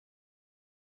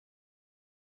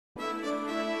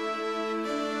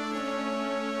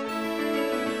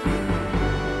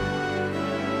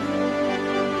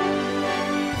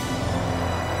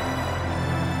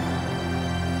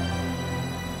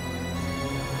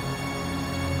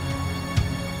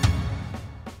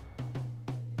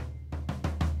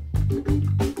Hello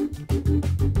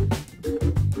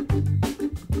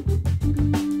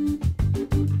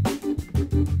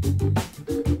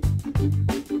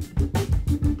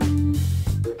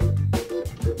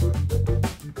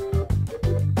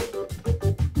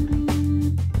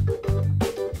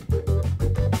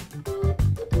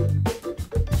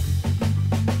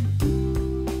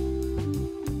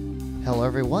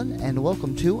everyone, and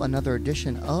welcome to another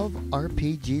edition of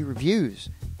RPG Reviews.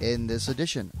 In this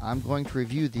edition, I'm going to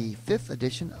review the 5th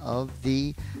edition of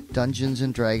the Dungeons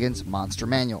 & Dragons Monster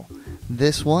Manual.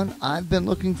 This one I've been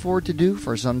looking forward to do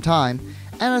for some time,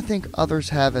 and I think others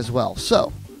have as well.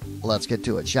 So, let's get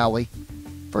to it, shall we?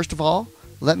 First of all,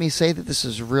 let me say that this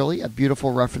is really a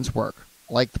beautiful reference work.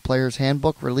 Like the Player's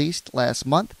Handbook released last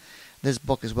month, this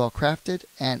book is well crafted,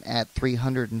 and at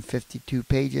 352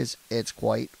 pages, it's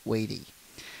quite weighty.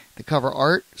 The cover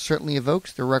art certainly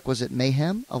evokes the requisite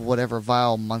mayhem of whatever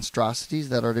vile monstrosities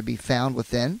that are to be found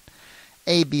within,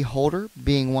 a beholder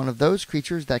being one of those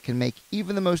creatures that can make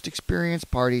even the most experienced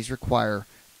parties require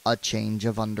a change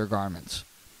of undergarments.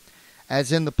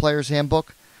 As in the Player's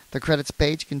Handbook, the credits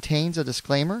page contains a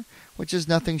disclaimer, which is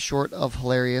nothing short of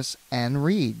hilarious and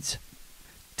reads,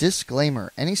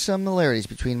 "Disclaimer, any similarities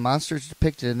between monsters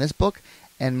depicted in this book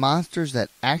and monsters that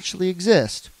actually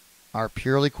exist are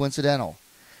purely coincidental."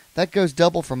 That goes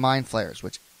double for Mind Flayers,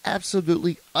 which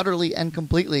absolutely, utterly, and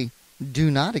completely do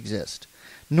not exist.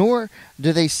 Nor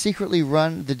do they secretly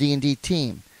run the D&D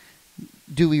team.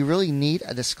 Do we really need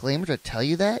a disclaimer to tell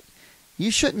you that?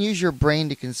 You shouldn't use your brain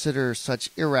to consider such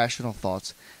irrational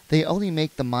thoughts. They only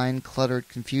make the mind cluttered,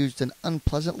 confused, and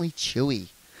unpleasantly chewy.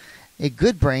 A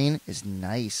good brain is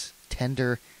nice,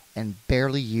 tender, and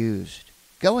barely used.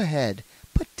 Go ahead,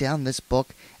 put down this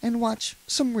book and watch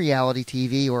some reality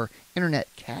TV or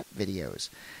internet cat videos.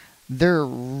 They're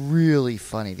really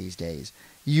funny these days.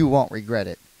 You won't regret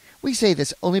it. We say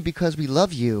this only because we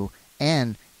love you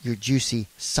and your juicy,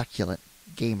 succulent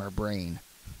gamer brain.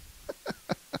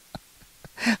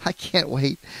 I can't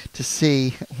wait to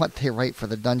see what they write for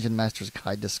the Dungeon Master's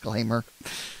Guide disclaimer.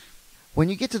 When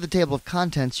you get to the table of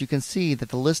contents, you can see that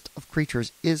the list of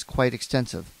creatures is quite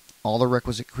extensive. All the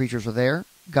requisite creatures are there: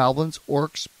 goblins,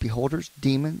 orcs, beholders,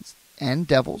 demons, and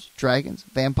devils, dragons,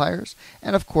 vampires,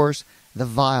 and of course, the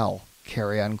vile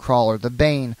Carrion Crawler, the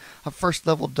bane of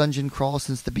first-level dungeon crawl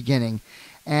since the beginning,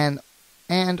 and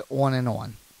on and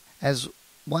on. As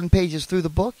one pages through the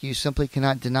book, you simply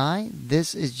cannot deny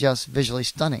this is just visually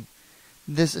stunning.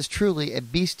 This is truly a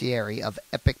bestiary of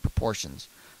epic proportions.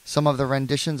 Some of the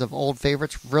renditions of old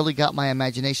favorites really got my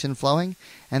imagination flowing,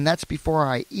 and that's before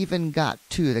I even got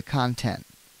to the content.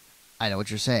 I know what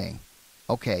you're saying.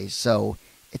 Okay, so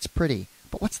it's pretty,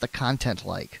 but what's the content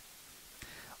like?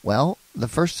 Well, the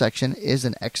first section is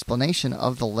an explanation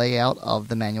of the layout of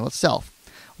the manual itself.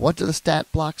 What do the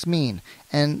stat blocks mean?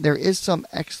 And there is some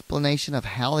explanation of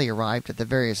how they arrived at the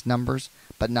various numbers,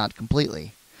 but not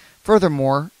completely.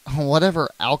 Furthermore,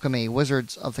 whatever alchemy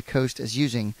Wizards of the Coast is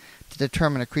using to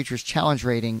determine a creature's challenge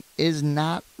rating is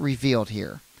not revealed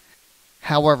here.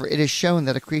 However, it is shown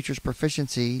that a creature's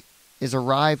proficiency is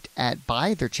arrived at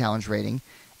by their challenge rating,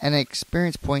 and an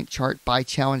experience point chart by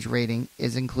challenge rating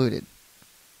is included.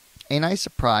 A nice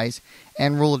surprise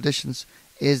and rule additions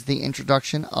is the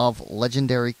introduction of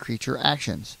legendary creature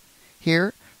actions.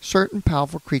 Here, certain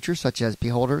powerful creatures such as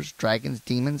beholders, dragons,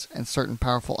 demons, and certain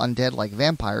powerful undead like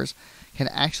vampires can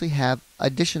actually have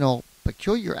additional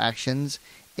peculiar actions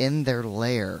in their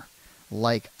lair.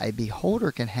 Like a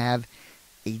beholder can have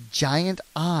a giant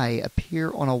eye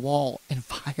appear on a wall and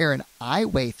fire an eye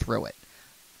way through it.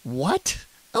 What?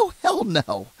 Oh, hell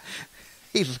no!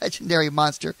 A legendary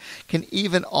monster can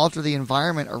even alter the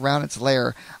environment around its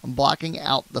lair, blocking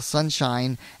out the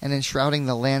sunshine and enshrouding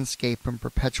the landscape in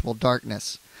perpetual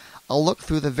darkness. A look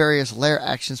through the various lair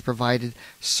actions provided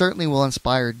certainly will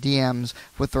inspire DMs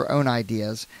with their own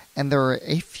ideas, and there are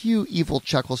a few evil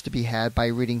chuckles to be had by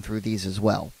reading through these as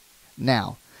well.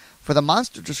 Now, for the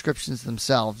monster descriptions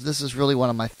themselves, this is really one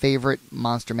of my favorite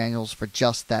monster manuals for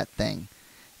just that thing.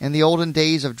 In the olden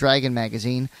days of Dragon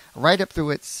magazine, right up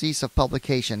through its cease of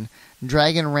publication,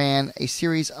 Dragon ran a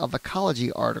series of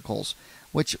ecology articles,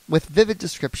 which with vivid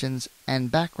descriptions and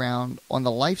background on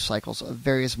the life cycles of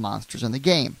various monsters in the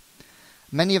game.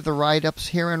 Many of the write-ups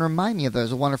herein remind me of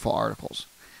those wonderful articles.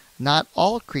 Not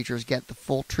all creatures get the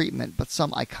full treatment, but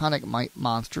some iconic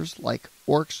monsters like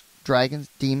orcs, dragons,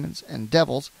 demons, and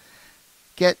devils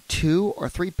get 2 or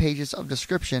 3 pages of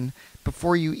description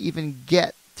before you even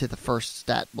get to the first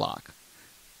stat block.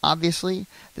 Obviously,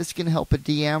 this can help a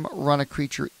DM run a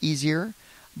creature easier,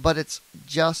 but it's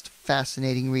just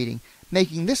fascinating reading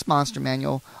making this monster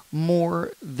manual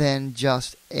more than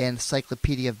just an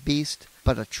encyclopedia of beasts,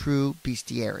 but a true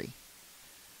bestiary.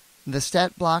 The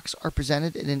stat blocks are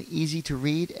presented in an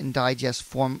easy-to-read and digest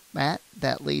format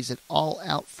that lays it all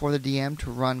out for the DM to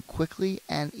run quickly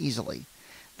and easily.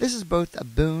 This is both a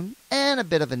boon and a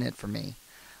bit of a nit for me.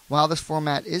 While this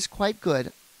format is quite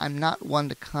good, I'm not one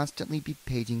to constantly be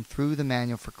paging through the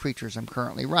manual for creatures I'm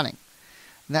currently running.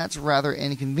 That's rather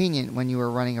inconvenient when you are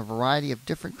running a variety of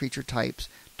different creature types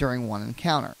during one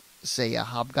encounter, say a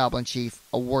hobgoblin chief,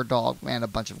 a war dog, and a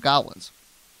bunch of goblins.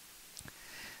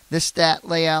 This stat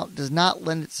layout does not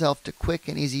lend itself to quick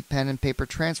and easy pen and paper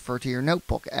transfer to your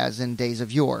notebook as in days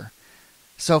of yore.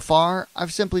 So far,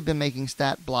 I've simply been making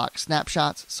stat block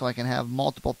snapshots so I can have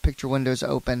multiple picture windows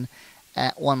open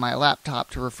on my laptop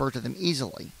to refer to them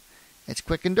easily. It's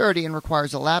quick and dirty and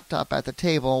requires a laptop at the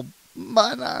table,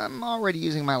 but I'm already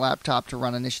using my laptop to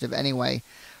run initiative anyway,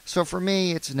 so for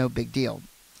me it's no big deal.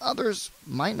 Others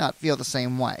might not feel the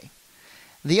same way.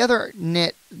 The other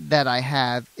nit that I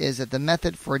have is that the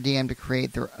method for a DM to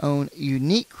create their own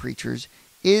unique creatures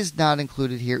is not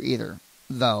included here either,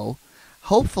 though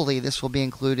hopefully this will be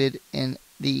included in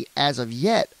the as of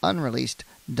yet unreleased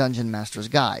Dungeon Master's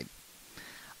Guide.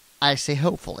 I say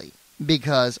hopefully,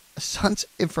 because such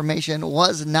information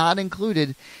was not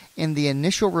included in the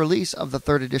initial release of the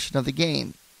 3rd edition of the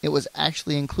game. It was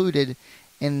actually included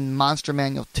in Monster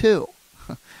Manual 2.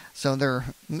 So there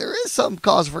is some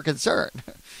cause for concern.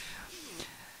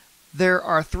 There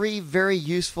are 3 very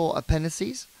useful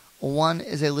appendices. One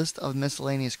is a list of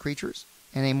miscellaneous creatures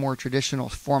in a more traditional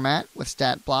format with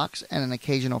stat blocks and an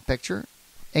occasional picture.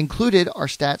 Included are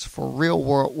stats for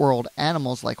real-world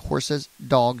animals like horses,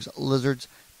 dogs, lizards,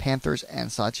 panthers,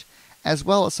 and such, as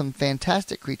well as some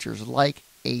fantastic creatures like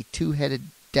a 2-headed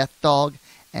death dog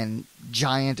and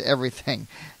giant everything,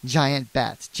 giant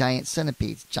bats, giant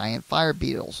centipedes, giant fire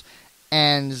beetles,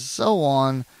 and so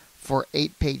on for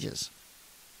 8 pages.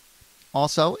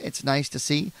 Also, it's nice to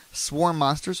see swarm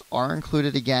monsters are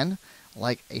included again,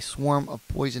 like a swarm of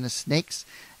poisonous snakes,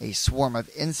 a swarm of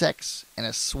insects, and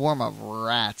a swarm of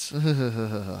rats.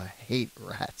 I hate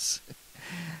rats.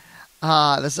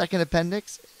 The second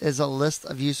appendix is a list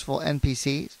of useful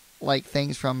NPCs, like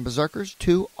things from berserkers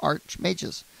to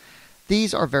archmages.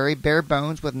 These are very bare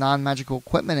bones with non-magical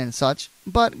equipment and such,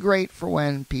 but great for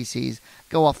when PCs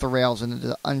go off the rails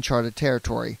into uncharted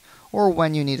territory, or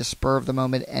when you need a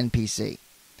spur-of-the-moment NPC.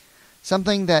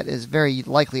 Something that is very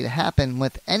likely to happen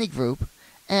with any group,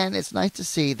 and it's nice to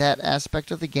see that aspect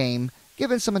of the game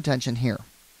given some attention here.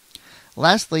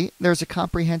 Lastly, there's a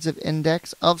comprehensive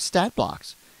index of stat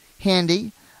blocks.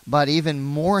 Handy, but even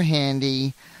more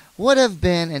handy, would have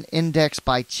been an index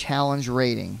by challenge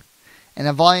rating. In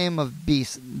a volume of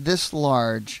beasts this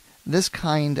large, this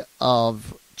kind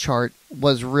of chart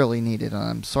was really needed, and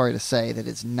I'm sorry to say that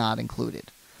it's not included.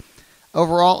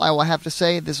 Overall, I will have to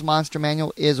say this monster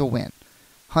manual is a win.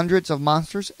 Hundreds of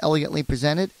monsters elegantly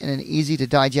presented in an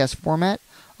easy-to-digest format,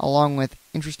 along with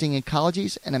interesting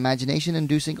ecologies and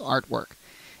imagination-inducing artwork.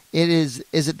 Is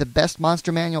it the best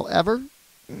monster manual ever?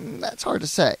 That's hard to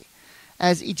say,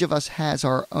 as each of us has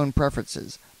our own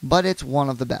preferences, but it's one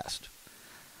of the best.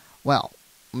 Well,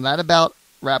 that about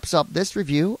wraps up this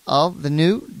review of the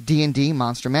new D&D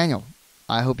Monster Manual.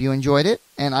 I hope you enjoyed it,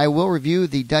 and I will review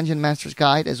the Dungeon Master's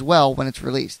Guide as well when it's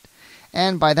released.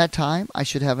 And by that time, I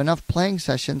should have enough playing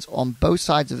sessions on both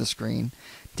sides of the screen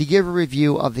to give a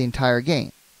review of the entire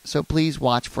game, so please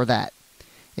watch for that.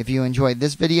 If you enjoyed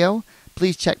this video,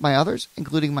 please check my others,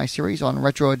 including my series on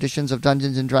retro editions of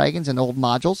Dungeons & Dragons and old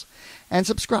modules, and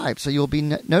subscribe so you'll be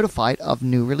notified of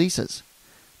new releases.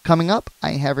 Coming up,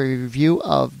 I have a review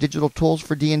of digital tools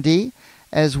for D&D,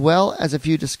 as well as a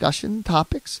few discussion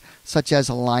topics, such as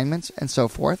alignments and so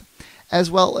forth,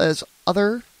 as well as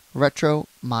other retro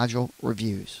module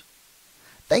reviews.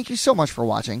 Thank you so much for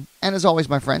watching, and as always,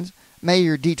 my friends, may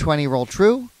your D20 roll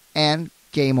true, and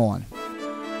game on.